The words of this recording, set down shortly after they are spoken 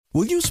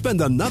Will you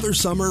spend another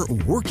summer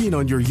working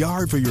on your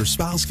yard for your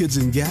spouse, kids,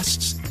 and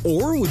guests?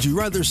 Or would you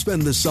rather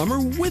spend the summer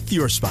with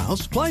your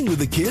spouse, playing with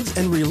the kids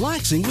and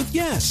relaxing with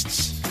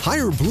guests?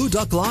 Hire Blue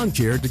Duck Lawn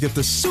Care to get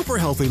the super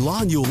healthy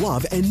lawn you'll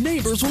love and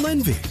neighbors will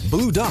envy.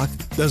 Blue Duck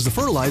does the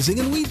fertilizing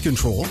and weed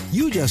control.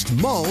 You just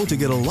mow to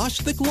get a lush,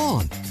 thick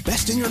lawn.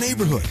 Best in your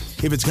neighborhood.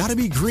 If it's got to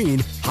be green,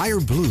 hire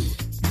Blue.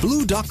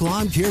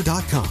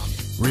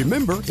 BlueDuckLawnCare.com.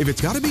 Remember, if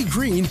it's got to be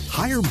green,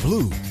 hire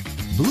Blue.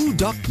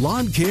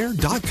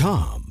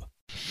 BlueDuckLawnCare.com.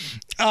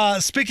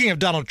 Speaking of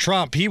Donald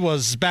Trump, he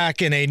was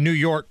back in a New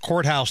York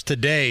courthouse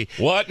today.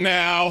 What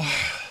now?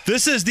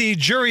 This is the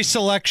jury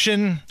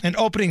selection and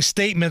opening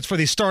statements for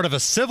the start of a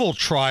civil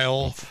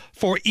trial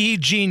for E.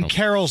 Jean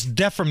Carroll's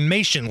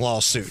defamation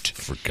lawsuit.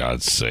 For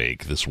God's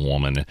sake, this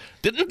woman.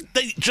 Didn't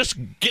they just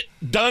get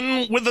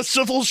done with a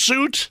civil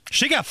suit?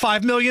 She got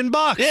 $5 million.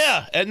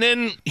 Yeah, and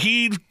then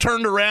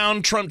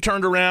Trump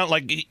turned around,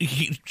 like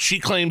she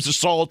claims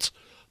assault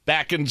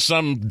back in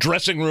some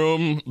dressing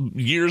room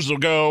years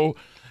ago.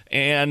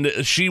 And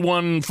she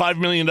won $5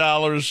 million,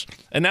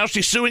 and now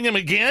she's suing him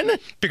again?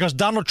 Because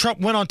Donald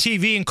Trump went on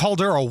TV and called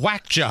her a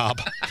whack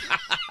job.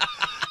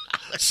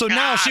 So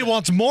now she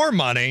wants more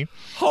money.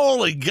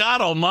 Holy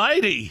God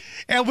almighty.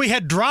 And we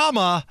had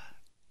drama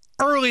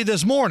early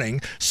this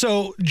morning.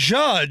 So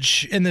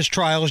judge in this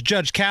trial is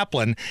Judge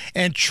Kaplan,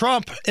 and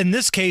Trump in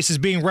this case is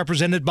being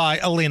represented by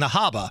Alina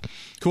Habba,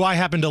 who I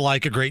happen to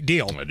like a great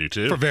deal. I do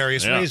too. For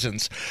various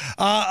reasons.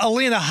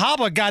 Alina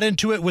Habba got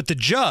into it with the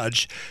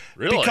judge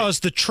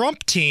because the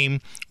Trump team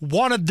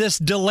wanted this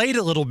delayed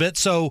a little bit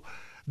so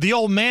the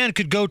old man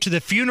could go to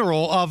the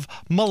funeral of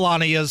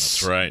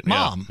Melania's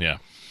mom. Yeah.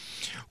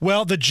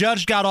 Well, the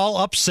judge got all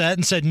upset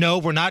and said, no,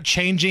 we're not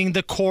changing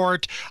the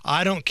court.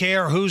 I don't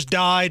care who's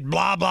died,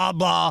 blah, blah,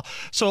 blah.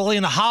 So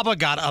Alina Habba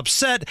got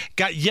upset,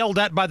 got yelled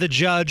at by the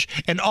judge,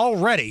 and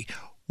already,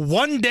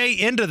 one day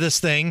into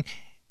this thing,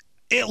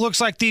 it looks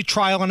like the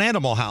trial in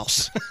Animal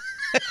House.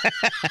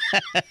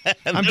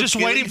 I'm just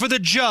waiting for the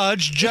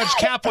Judge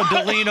Kaplan,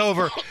 to lean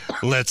over.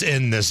 Let's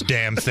end this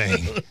damn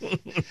thing.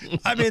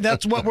 I mean,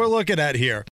 that's what we're looking at here.